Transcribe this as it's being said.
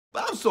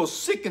But I'm so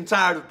sick and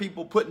tired of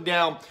people putting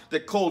down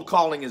that cold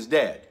calling is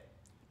dead.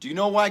 Do you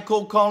know why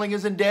cold calling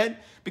isn't dead?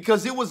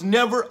 Because it was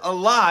never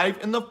alive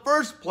in the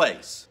first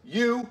place.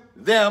 You,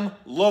 them,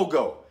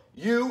 logo.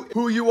 You,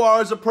 who you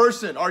are as a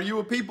person. Are you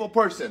a people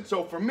person?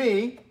 So for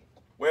me,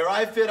 where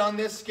I fit on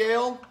this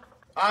scale,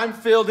 I'm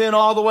filled in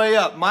all the way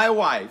up. My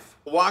wife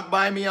walked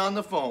by me on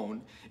the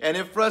phone, and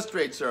it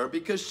frustrates her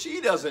because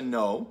she doesn't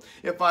know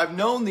if I've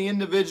known the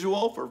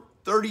individual for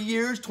 30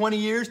 years, 20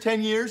 years,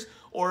 10 years,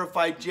 or if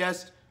I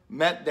just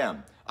met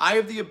them. I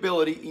have the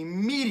ability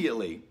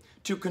immediately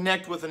to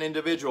connect with an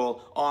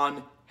individual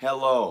on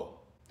hello.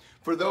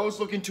 For those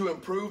looking to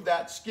improve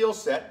that skill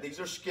set, these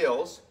are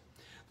skills,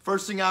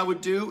 first thing I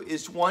would do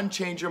is, one,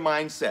 change your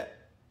mindset.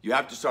 You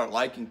have to start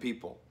liking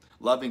people,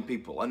 loving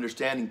people,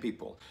 understanding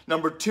people.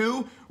 Number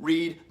two,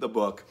 read the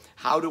book,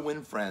 How to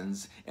Win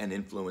Friends and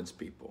Influence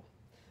People.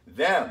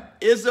 Them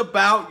is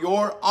about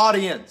your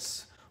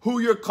audience, who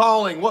you're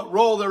calling, what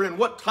role they're in,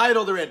 what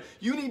title they're in.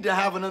 You need to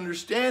have an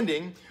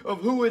understanding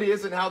of who it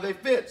is and how they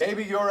fit.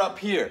 Maybe you're up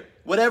here.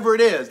 Whatever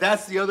it is,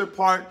 that's the other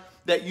part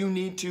that you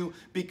need to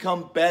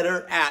become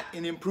better at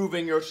in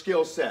improving your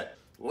skill set.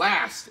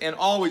 Last, and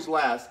always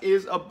last,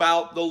 is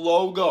about the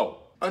logo.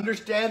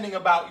 Understanding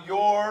about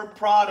your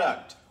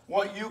product,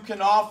 what you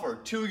can offer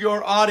to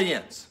your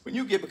audience. When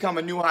you become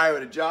a new hire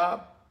at a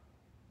job,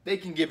 they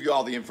can give you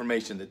all the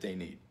information that they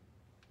need.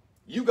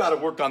 You got to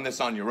work on this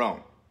on your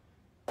own.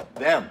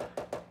 Them.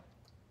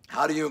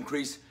 How do you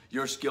increase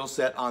your skill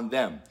set on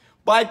them?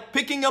 By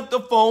picking up the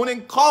phone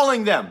and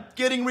calling them,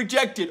 getting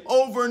rejected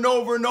over and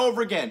over and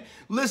over again,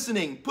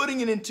 listening,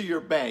 putting it into your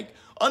bank,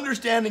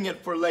 understanding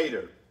it for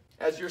later.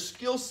 As your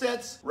skill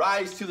sets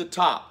rise to the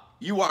top,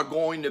 you are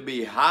going to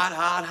be hot,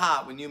 hot,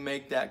 hot when you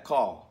make that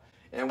call.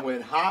 And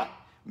when hot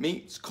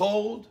meets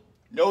cold,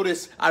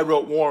 notice I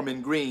wrote warm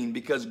in green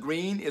because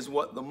green is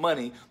what the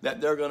money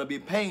that they're going to be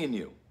paying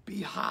you.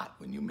 Be hot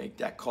when you make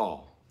that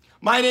call.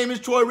 My name is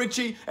Troy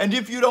Ritchie, and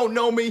if you don't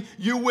know me,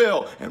 you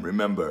will. And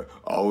remember,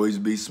 always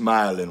be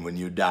smiling when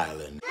you're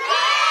dialing.